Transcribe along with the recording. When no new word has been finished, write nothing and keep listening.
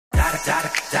Y'all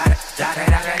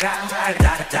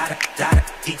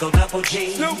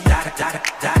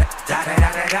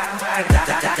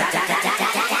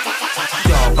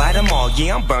bite them all,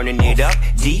 yeah, I'm burning it up.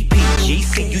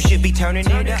 DPGC, you should be turning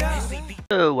it up.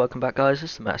 So, welcome back guys,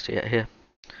 it's the Master here.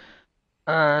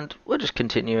 And we're just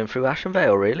continuing through Ashen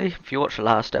Vale really. If you watched the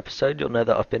last episode, you'll know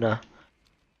that I've been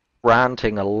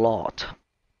ranting a lot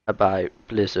about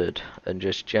Blizzard and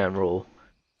just general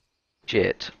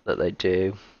shit that they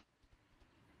do.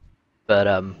 But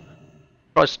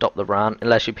try to stop the rant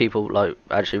unless you people like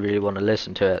actually really want to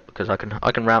listen to it, because I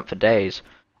can rant for days.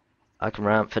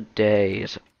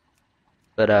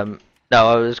 But no,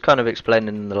 I was kind of explaining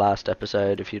in the last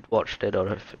episode, if you'd watched it, or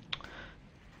if...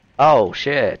 Oh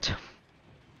shit.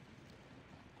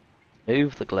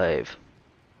 Move the glaive.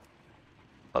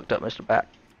 Fucked up, Mr. Bat.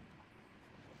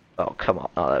 Oh, come on.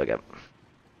 Oh, there we go.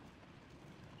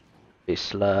 Be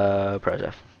slow, press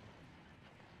F.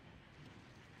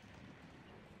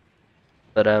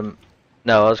 But,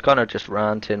 no, I was kind of just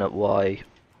ranting at why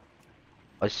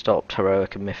I stopped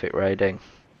heroic and mythic raiding,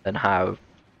 and how it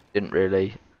didn't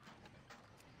really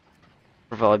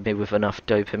provide me with enough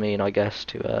dopamine, I guess,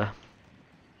 to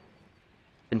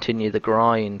continue the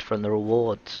grind from the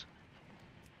rewards.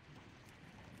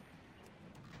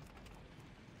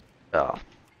 Oh,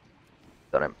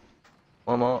 got him.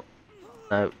 One more.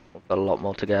 No, we've got a lot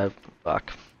more to go.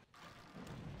 Back.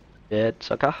 Dead,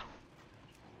 sucker.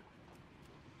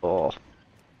 Oh.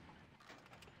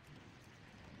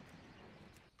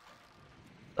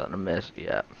 Gonna miss,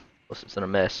 yeah. Of course it's gonna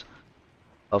miss.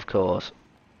 Of course.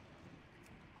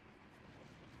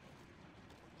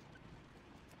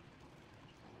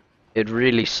 It'd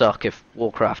really suck if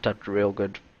Warcraft had real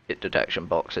good hit detection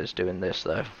boxes doing this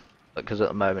though. Because at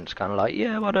the moment it's kind of like,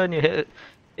 yeah, why don't you hit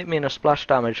me in a splash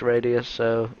damage radius,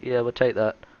 so yeah, we'll take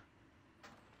that.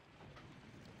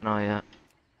 No, yeah.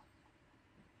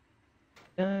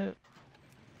 No.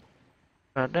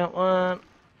 I don't want...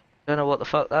 Don't know what the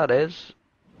fuck that is.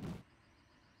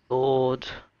 Lord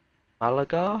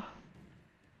Malagar?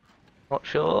 Not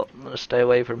sure. I'm gonna stay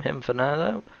away from him for now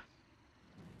though.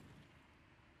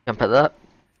 Jump at that.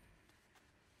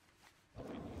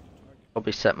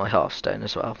 Probably set my Hearthstone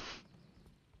as well.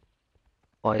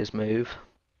 Wise move.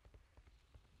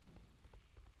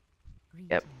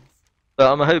 Yep.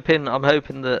 But I'm hoping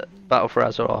that Battle for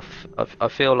Azeroth, I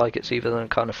feel like it's either gonna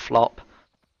kind of flop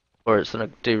or it's gonna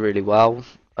do really well.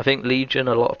 I think Legion,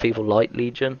 a lot of people like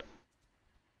Legion.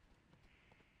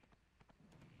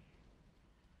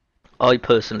 I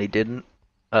personally didn't.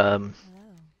 I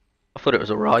thought it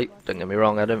was alright, don't get me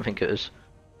wrong, I don't think it was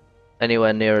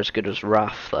anywhere near as good as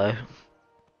Wrath though.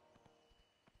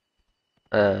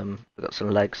 I've got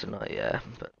some legs in it, yeah,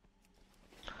 but...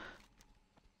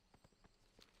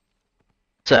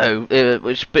 So, it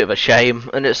was a bit of a shame,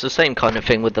 and it's the same kind of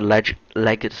thing with the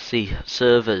legacy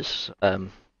servers. Know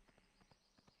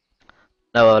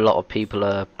a lot of people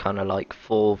are kind of like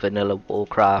for vanilla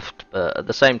Warcraft, but at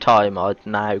the same time I'd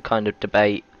now kind of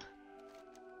debate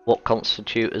what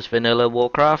constitutes as vanilla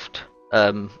Warcraft,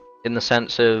 in the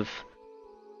sense of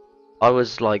I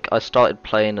started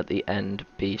playing at the end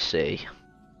BC,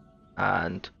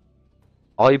 and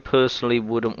I personally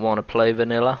wouldn't want to play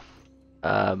vanilla.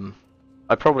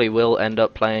 I probably will end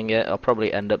up playing it. I'll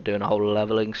probably end up doing a whole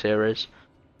leveling series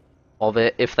of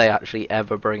it if they actually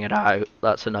ever bring it out.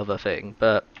 That's another thing,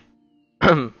 but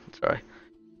sorry.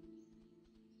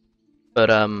 But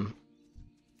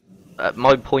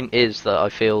my point is that I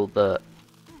feel that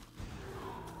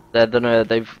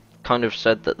they've kind of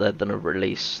said that they're gonna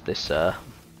release this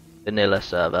vanilla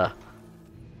server,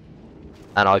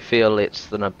 and I feel it's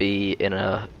gonna be in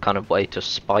a kind of way to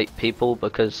spite people,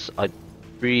 because I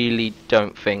really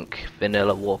don't think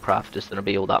vanilla Warcraft is gonna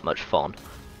be all that much fun,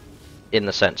 in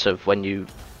the sense of when you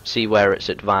see where it's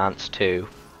advanced to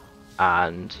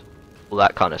and all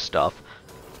that kind of stuff.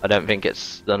 I don't think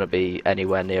it's gonna be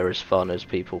anywhere near as fun as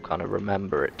people kind of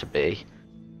remember it to be.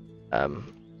 Oh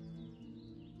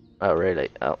really?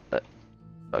 Oh,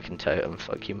 fucking totem,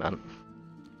 fuck you man.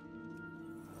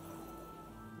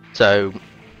 So,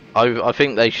 I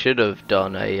think they should have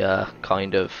done a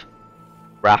kind of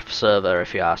Wrath server,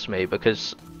 if you ask me,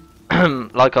 because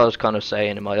like I was kind of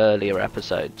saying in my earlier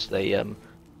episodes, the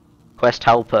quest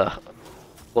helper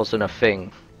wasn't a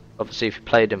thing. Obviously if you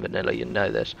played in vanilla you know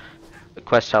this. The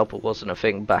quest helper wasn't a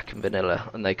thing back in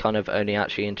vanilla, and they kind of only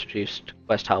actually introduced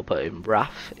quest helper in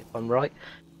Wrath, if I'm right.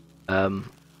 And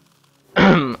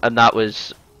that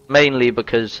was mainly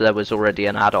because there was already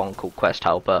an add-on called quest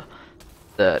helper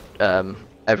that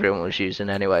everyone was using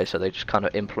anyway, so they just kind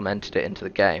of implemented it into the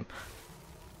game.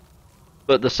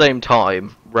 But at the same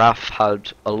time, RAF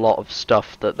had a lot of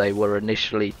stuff that they were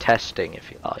initially testing, if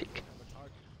you like,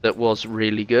 that was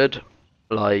really good.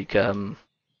 Like the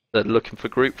Looking for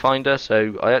Group Finder.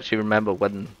 So I actually remember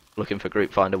when Looking for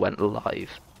Group Finder went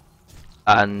live,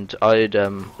 and I'd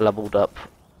leveled up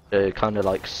to kind of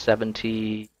like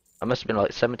 70. I must have been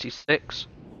like 76,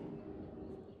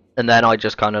 and then I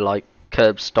just kind of like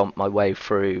curb stomped my way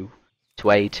through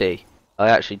to 80. I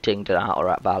actually dinged it out of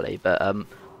Rat Valley, but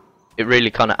it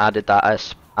really kind of added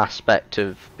that aspect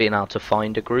of being able to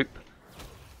find a group,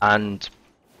 and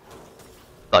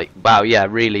like, wow, yeah,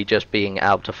 really just being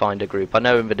able to find a group. I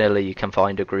know in vanilla you can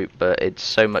find a group, but it's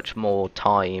so much more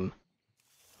time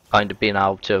kind of being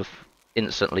able to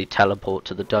instantly teleport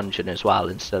to the dungeon as well,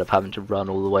 instead of having to run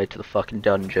all the way to the fucking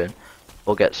dungeon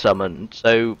or get summoned.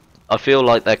 So I feel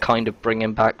like they're kind of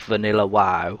bringing back vanilla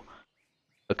WoW,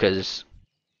 because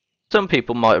some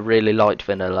people might have really liked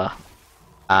vanilla,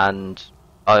 and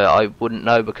I wouldn't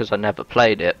know because I never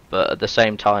played it, but at the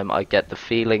same time I get the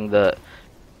feeling that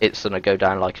it's gonna go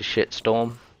down like a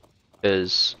shitstorm,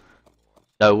 because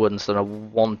no one's gonna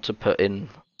want to put in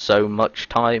so much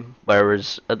time,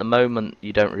 whereas at the moment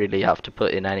you don't really have to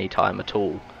put in any time at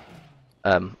all.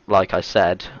 Like I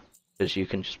said, because you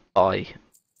can just buy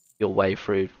your way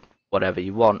through whatever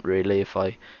you want really. If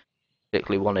I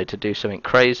particularly wanted to do something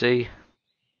crazy,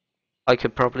 I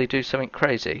could probably do something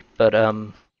crazy, but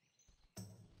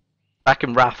back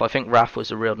in RAF, I think RAF was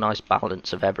a real nice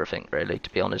balance of everything really, to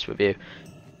be honest with you.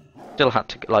 Still had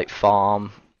to like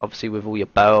farm, obviously with all your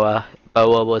boa.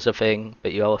 Boa was a thing,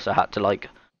 but you also had to like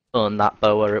earn that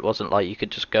boa. It wasn't like you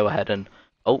could just go ahead and,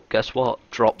 oh, guess what,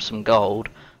 drop some gold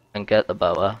and get the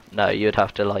boa. No, you'd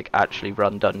have to like actually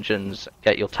run dungeons,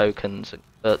 get your tokens, and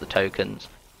convert the tokens.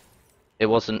 It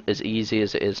wasn't as easy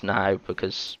as it is now,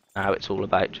 because now it's all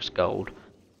about just gold,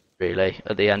 really,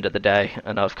 at the end of the day.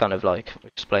 And I've kind of like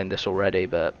explained this already,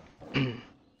 but if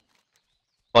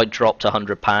I dropped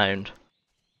 £100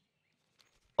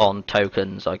 on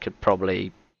tokens, I could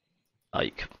probably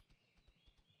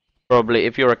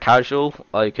if you're a casual,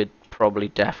 I could probably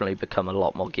definitely become a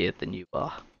lot more geared than you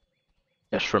are,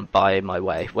 just from buying my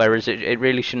way. Whereas it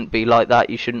really shouldn't be like that.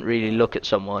 You shouldn't really look at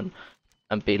someone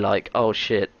and be like, oh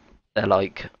shit, they're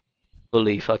like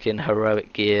fully fucking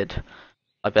heroic geared,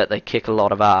 I bet they kick a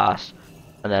lot of ass,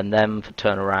 and then them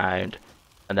turn around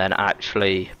and then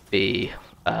actually be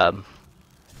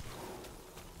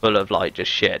full of like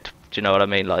just shit. Do you know what I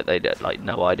mean? Like they did like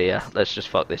no idea. Let's just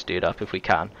fuck this dude up if we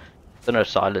can. They're gonna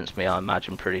silence me, I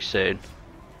imagine, pretty soon.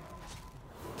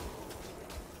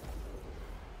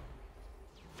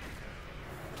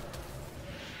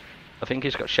 I think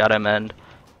he's got Shadow Mend.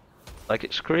 Like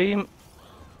it scream.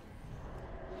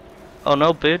 Oh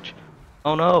no, bitch.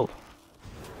 Oh no.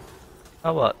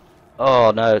 Oh what?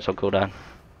 Oh no, it's on cooldown.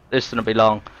 This is gonna be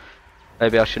long.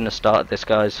 Maybe I shouldn't have started this,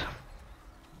 guys.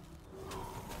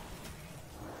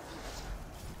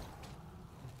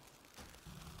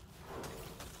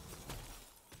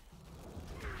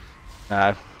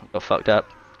 No, got fucked up.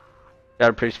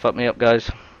 Shadow Priest fucked me up,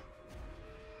 guys.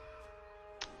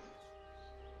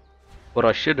 What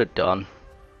I should have done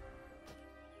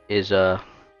is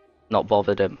not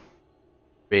bothered him,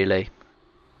 really.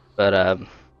 But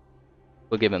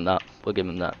we'll give him that. We'll give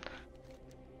him that.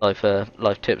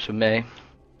 Life tips from me.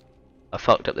 I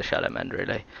fucked up the Shadow Mend,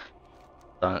 really.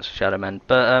 Silence Shadow Mend.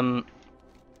 But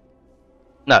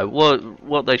no,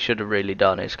 what they should have really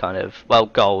done is kind of, well,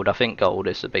 gold. I think gold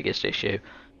is the biggest issue.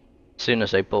 As soon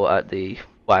as they brought out the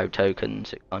WoW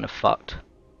tokens, it kind of fucked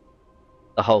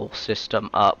the whole system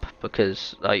up,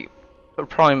 because like a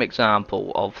prime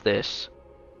example of this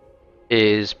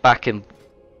is back in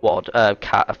what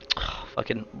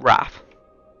fucking RAF.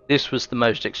 This was the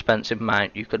most expensive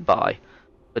mount you could buy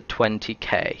for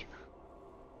 20k.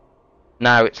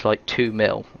 Now it's like 2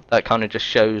 mil. That kind of just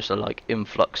shows the like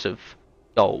influx of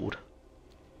gold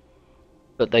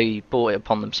that they bought it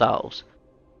upon themselves,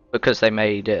 because they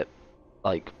made it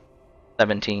like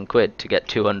 17 quid to get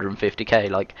 250k.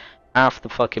 Like half the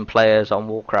fucking players on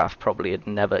Warcraft probably had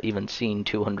never even seen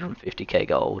 250k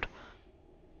gold,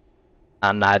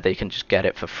 and now they can just get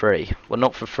it for free. Well,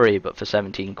 not for free, but for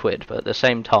 17 quid. But at the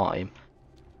same time,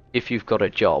 if you've got a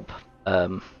job,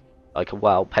 like a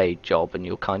well-paid job, and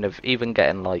you're kind of even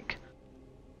getting like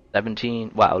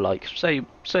 17, well, like say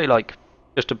like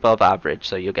just above average,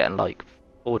 so you're getting like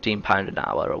 £14 an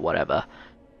hour or whatever.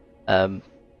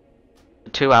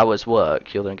 2 hours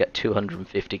work, you're gonna get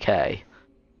 250k,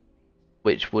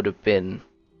 which would have been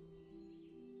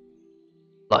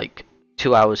like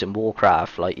 2 hours in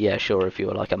Warcraft. Like, yeah, sure, if you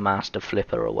were like a master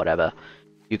flipper or whatever,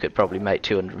 you could probably make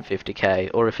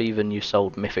 250k, or if even you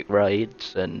sold mythic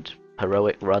raids and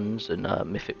heroic runs and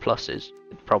mythic pluses,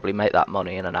 you'd probably make that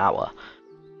money in an hour.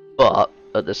 But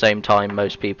at the same time,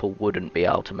 most people wouldn't be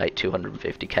able to make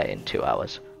 250k in 2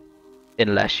 hours,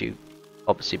 unless you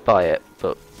obviously buy it.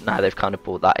 But now they've kind of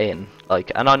brought that in,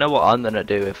 like, and I know what I'm gonna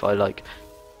do if I like.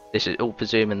 This is all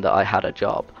presuming that I had a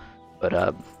job,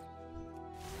 but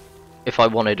if I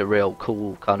wanted a real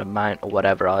cool kind of mount or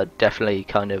whatever, I'd definitely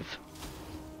kind of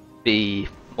be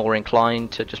more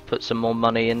inclined to just put some more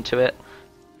money into it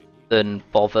than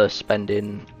bother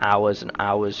spending hours and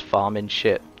hours farming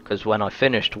shit. Because when I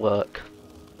finished work,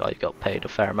 I got paid a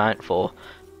fair amount for,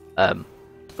 the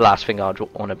last thing I'd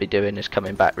want to be doing is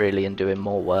coming back really and doing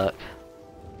more work,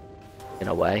 in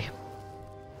a way.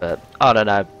 But I don't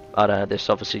know, this is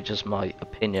obviously just my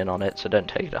opinion on it, so don't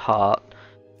take it to heart.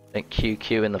 I think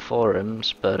QQ in the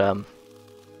forums, but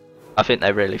I think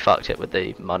they really fucked it with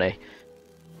the money,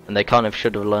 and they kind of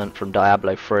should have learnt from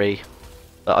Diablo 3.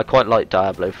 But I quite like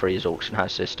Diablo 3's auction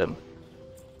house system,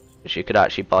 because you could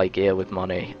actually buy gear with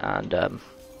money, and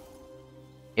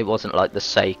it wasn't like the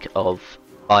sake of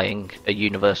buying a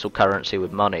universal currency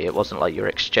with money. It wasn't like you're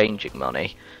exchanging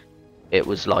money. It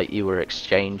was like you were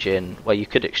exchanging, well, you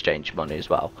could exchange money as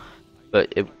well,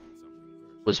 but it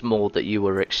was more that you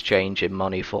were exchanging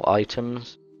money for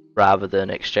items rather than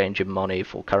exchanging money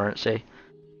for currency,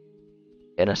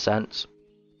 in a sense.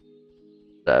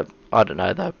 So, I don't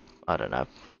know though, I don't know.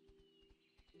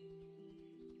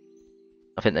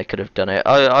 I think they could have done it.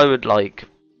 I would like,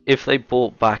 if they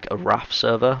brought back a Wrath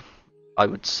server, I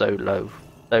would solely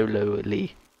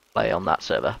play on that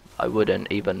server. I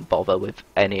wouldn't even bother with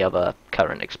any other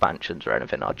current expansions or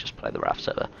anything. I'd just play the Wrath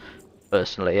server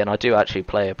personally, and I do actually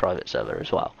play a private server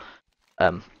as well.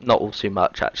 Not all too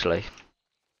much actually,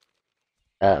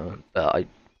 but I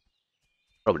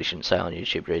probably shouldn't say on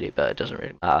YouTube really, but it doesn't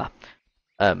really matter.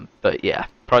 But yeah,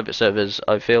 private servers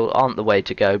I feel aren't the way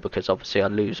to go, because obviously I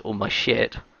lose all my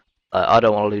shit. I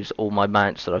don't want to lose all my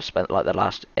mounts that I've spent like the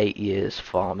last 8 years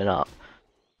farming up.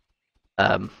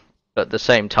 But at the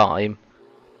same time,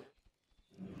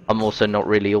 I'm also not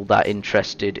really all that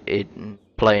interested in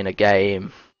playing a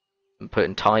game and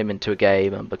putting time into a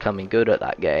game and becoming good at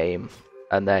that game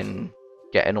and then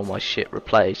getting all my shit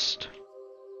replaced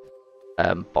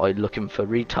by looking for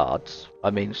retards.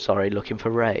 Looking for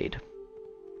raid.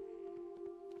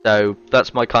 So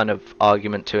that's my kind of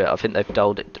argument to it. I think they've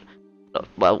dulled it.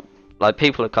 Well, like,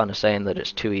 people are kind of saying that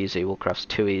it's too easy, Warcraft's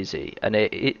too easy, and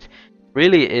it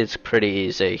really is pretty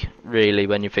easy, really,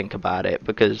 when you think about it,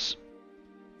 because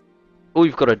all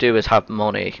you've got to do is have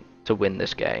money to win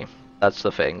this game. That's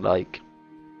the thing. Like,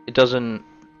 it doesn't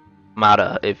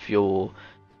matter if you're,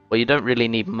 well, you don't really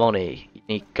need money, you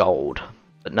need gold.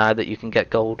 But now that you can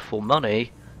get gold for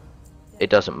money,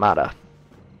 it doesn't matter.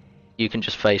 You can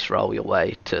just face roll your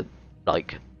way to,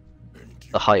 like,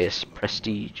 the highest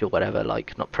prestige or whatever,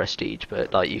 like, not prestige,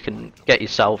 but like, you can get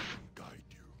yourself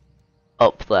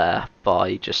up there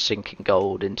by just sinking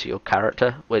gold into your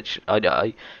character, which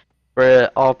I for an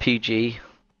RPG,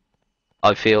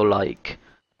 I feel like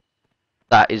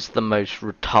that is the most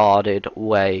retarded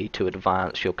way to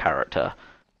advance your character,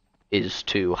 is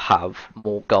to have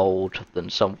more gold than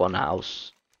someone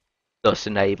else, thus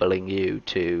enabling you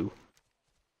to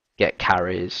get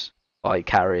carries, buy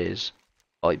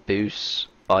boosts,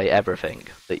 buy everything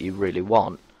that you really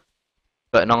want.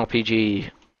 But an RPG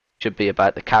should be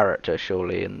about the character,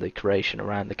 surely, and the creation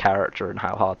around the character and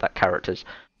how hard that character's,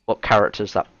 what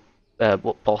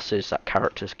bosses that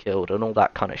character's killed and all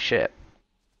that kind of shit.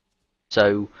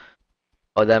 So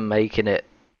by them making it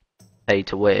pay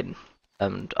to win,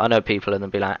 and I know people are gonna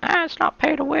be like, it's not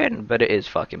pay to win, but it is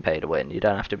fucking pay to win. You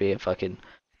don't have to be a fucking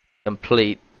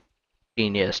complete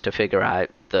genius to figure out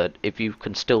that if you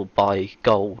can still buy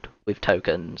gold with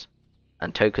tokens,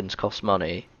 and tokens cost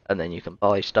money, and then you can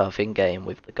buy stuff in game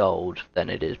with the gold, then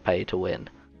it is pay to win.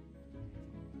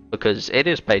 Because it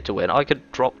is pay to win. I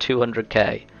could drop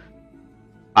 200k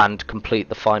and complete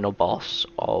the final boss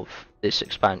of this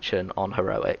expansion on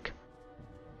heroic,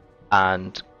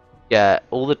 and get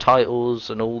all the titles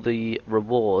and all the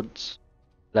rewards,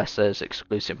 unless there's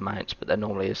exclusive mounts, but there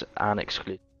normally is an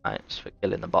exclusive mounts for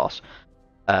killing the boss.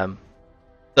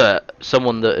 That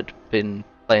someone that had been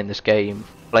playing this game,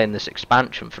 playing this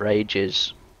expansion for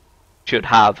ages, should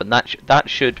have, and that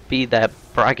should be their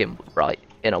bragging right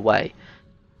in a way.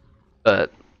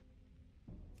 But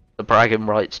the bragging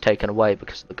right's taken away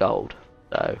because of the gold,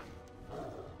 so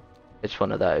it's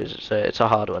one of those. It's a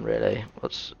hard one, really.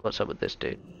 What's up with this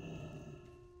dude?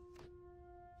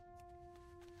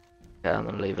 Yeah, I'm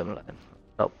gonna leave him alone.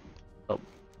 Stop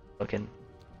fucking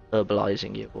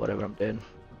herbalizing you, or whatever I'm doing.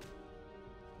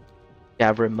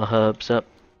 Gathering my herbs up.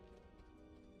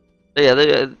 But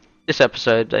yeah, this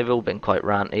episode, they've all been quite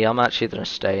ranty. I'm actually going to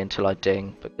stay until I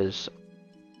ding, because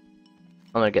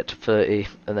I'm going to get to 30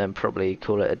 and then probably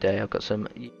call it a day. I've got some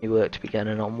new work to be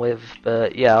getting on with.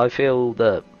 But yeah, I feel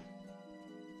that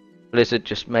Blizzard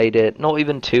just made it not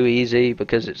even too easy,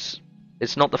 because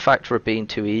it's not the factor of being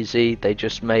too easy. They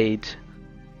just made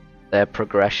their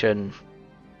progression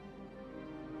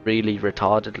really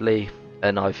retardedly,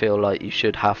 and I feel like you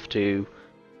should have to,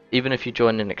 even if you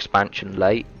join an expansion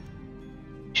late,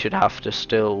 you should have to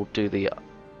still do the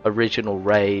original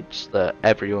raids that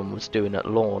everyone was doing at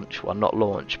launch. Well, not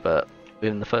launch, but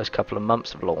within the first couple of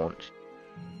months of launch,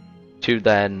 to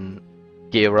then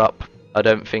gear up. I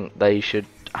don't think they should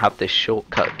have this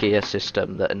shortcut gear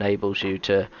system that enables you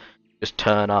to just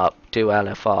turn up, do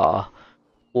LFR,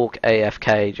 walk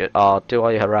AFK, do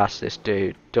I harass this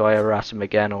dude? Do I harass him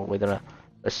again, or we're gonna,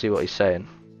 let's see what he's saying.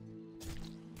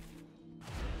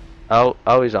 Oh,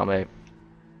 he's on me.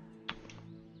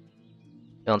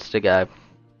 He wants to go.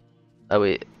 Oh,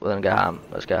 we're gonna go ham.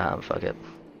 Let's go ham, fuck it.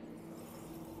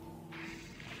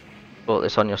 Bought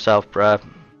this on yourself, bruh.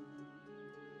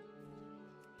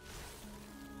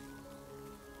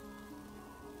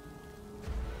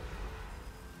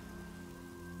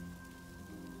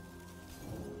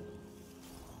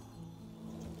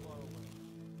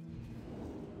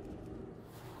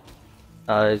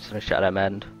 Oh, he's gonna shadow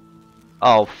mend.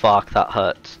 Oh fuck, that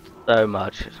hurts so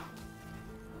much.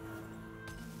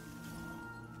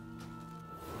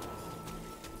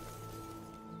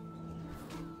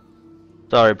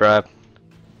 Sorry, bro.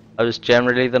 I was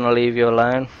generally gonna leave you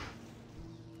alone,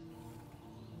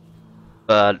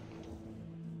 but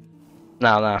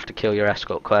now I'm gonna have to kill your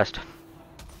escort quest.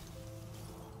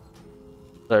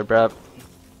 Sorry, bro.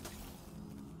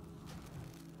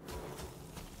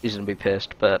 He's gonna be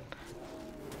pissed, but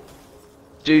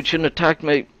dude shouldn't attack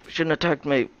me. Shouldn't attack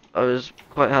me. I was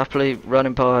quite happily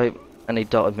running by, and he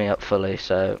dotted me up fully.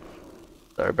 So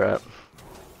sorry, bro.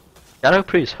 Shadow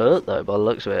Priest hurt though, by the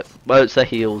looks of it. Well, it's the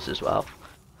heals as well.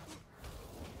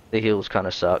 The heals kind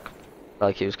of suck.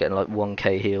 Like he was getting like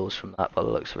 1k heals from that by the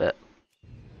looks of it.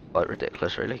 Quite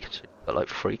ridiculous, really, because he's got like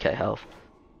 3k health.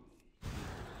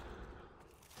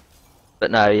 But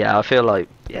no, yeah, I feel like,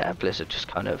 yeah, Blizzard just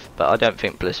kind of, but I don't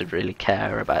think Blizzard really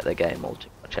care about their game all too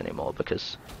much anymore,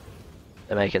 because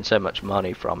they're making so much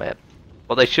money from it.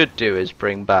 What they should do is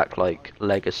bring back like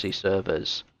legacy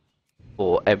servers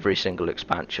for every single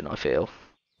expansion, I feel.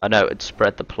 I know it'd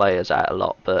spread the players out a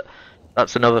lot, but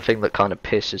that's another thing that kind of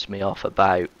pisses me off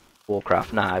about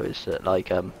Warcraft now, is that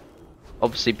like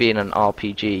obviously being an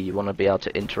RPG, you want to be able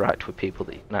to interact with people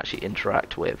that you can actually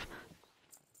interact with.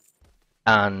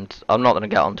 And I'm not going to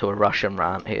get onto a Russian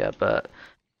rant here, but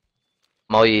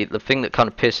the thing that kind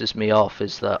of pisses me off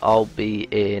is that I'll be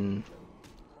in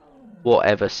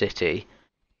whatever city,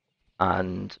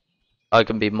 and I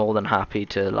can be more than happy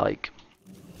to like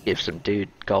give some dude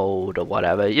gold or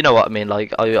whatever. You know what I mean?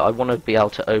 Like I want to be able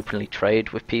to openly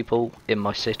trade with people in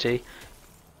my city,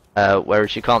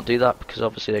 whereas you can't do that because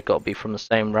obviously they've got to be from the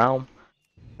same realm.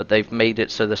 But they've made it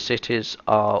so the cities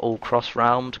are all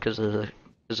cross-realmed because of the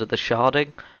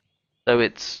sharding. So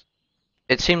it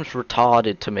seems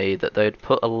retarded to me that they'd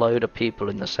put a load of people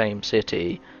in the same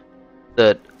city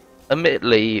that,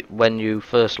 admittedly, when you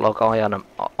first log on,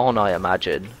 I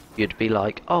imagine, you'd be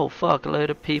like, oh fuck, a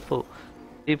load of people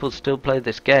still play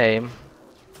this game.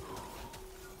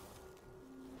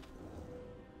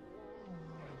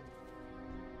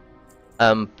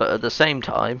 But at the same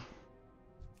time,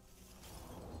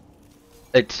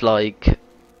 it's like,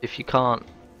 if you can't,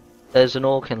 there's an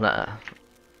orc in there.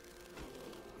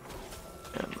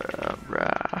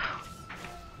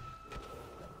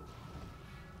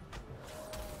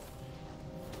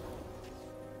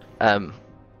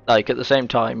 Like at the same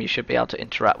time, you should be able to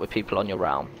interact with people on your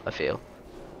realm, I feel.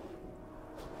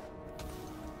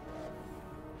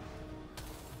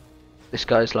 This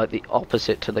guy's like the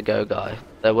opposite to the Go guy.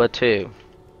 There were two.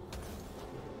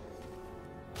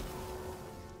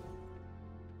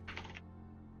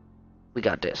 We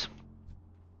got this.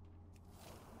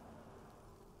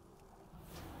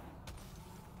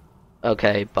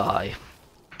 Okay, bye.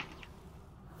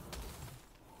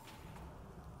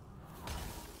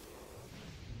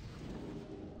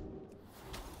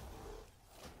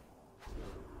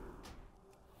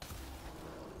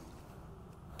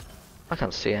 I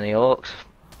can't see any orcs.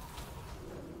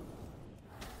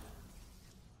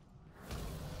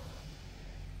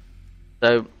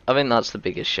 So, I think that's the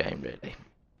biggest shame, really,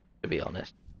 to be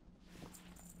honest.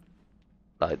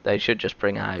 Like, they should just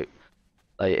bring out...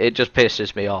 Like, it just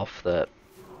pisses me off that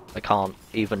I can't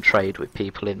even trade with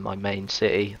people in my main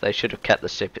city. They should have kept the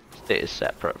cities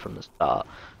separate from the start.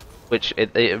 which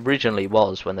it originally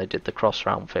was when they did the cross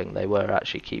round thing. They were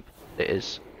actually keeping it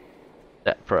as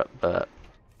separate, but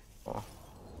well,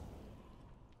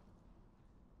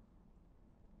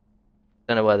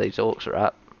 don't know where these orcs are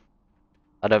at.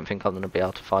 I don't think I'm gonna be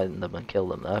able to find them and kill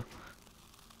them though. I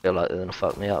feel like they're gonna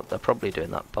fuck me up. They're probably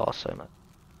doing that boss so much.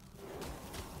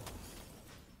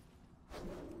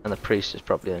 And the priest is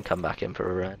probably gonna come back in for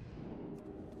a raid.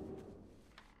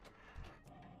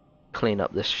 Clean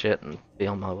up this shit and be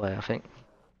on my way, I think.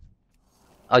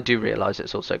 I do realise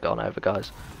it's also gone over,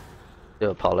 guys. Do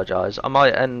apologise. I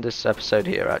might end this episode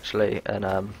here actually,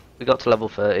 and we got to level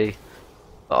 30,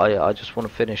 but I just want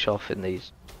to finish off in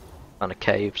these kind of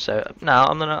caves. So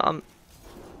now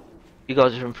you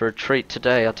guys are in for a treat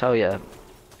today. I tell you, you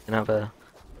can have a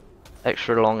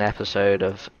extra long episode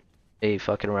of me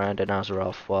fucking around in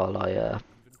Azeroth while I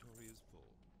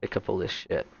pick up all this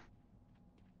shit.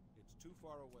 It's too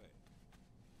far away.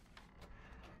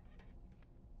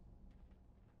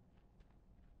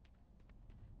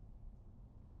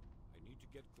 I need to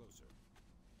get closer.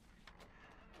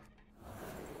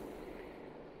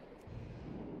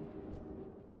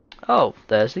 Oh,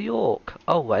 there's the orc.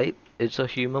 Oh wait, it's a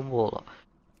human warlock.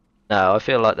 No, I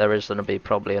feel like there is going to be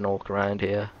probably an orc around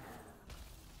here.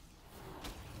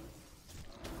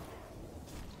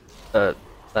 But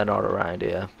they're not around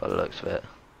here by the looks of it.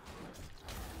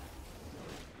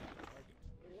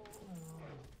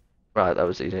 Right, that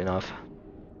was easy enough.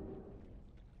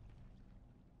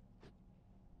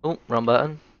 Oh, wrong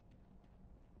button.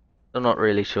 I'm not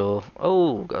really sure.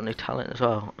 Oh, got a new talent as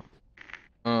well.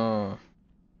 Gonna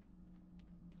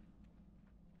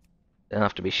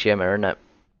have to be Shimmer, isn't it?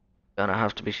 Gonna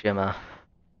have to be Shimmer.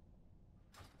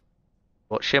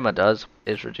 What Shimmer does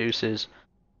is reduces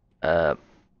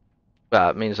well,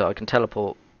 it means that I can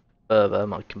teleport further.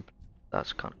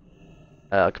 That's kind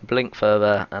of. I can blink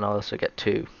further, and I also get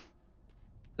 2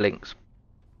 blinks.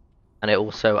 And it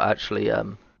also actually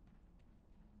I'm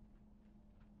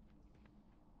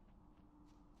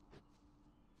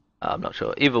not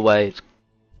sure. Either way,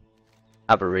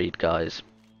 have a read, guys.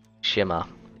 Shimmer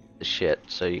is shit.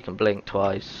 So you can blink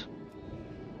twice,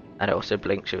 and it also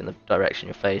blinks you in the direction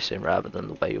you're facing rather than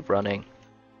the way you're running.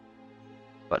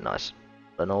 Quite nice.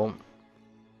 And all.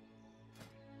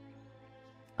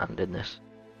 And in this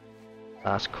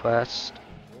last quest,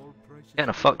 getting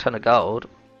a fuck ton of gold.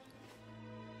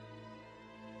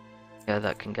 Yeah,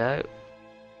 that can go.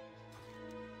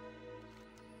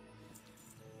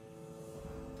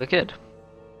 Wicked.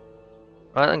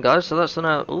 Right then, guys. So that's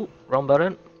gonna. Ooh, wrong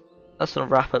button. That's gonna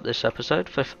wrap up this episode.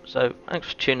 So thanks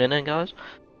for tuning in, guys.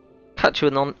 Catch you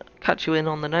in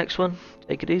on the next one.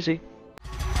 Take it easy.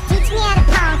 Teach me how to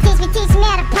pwn, teach me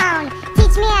how to pwn.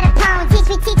 Teach me how to pwn,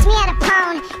 teach me how to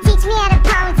pwn. Teach me how to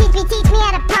pwn, teach me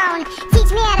how to pwn.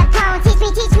 Teach me how to pwn,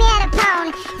 teach me how to pwn.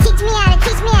 Teach me how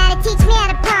to teach me how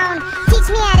to pwn.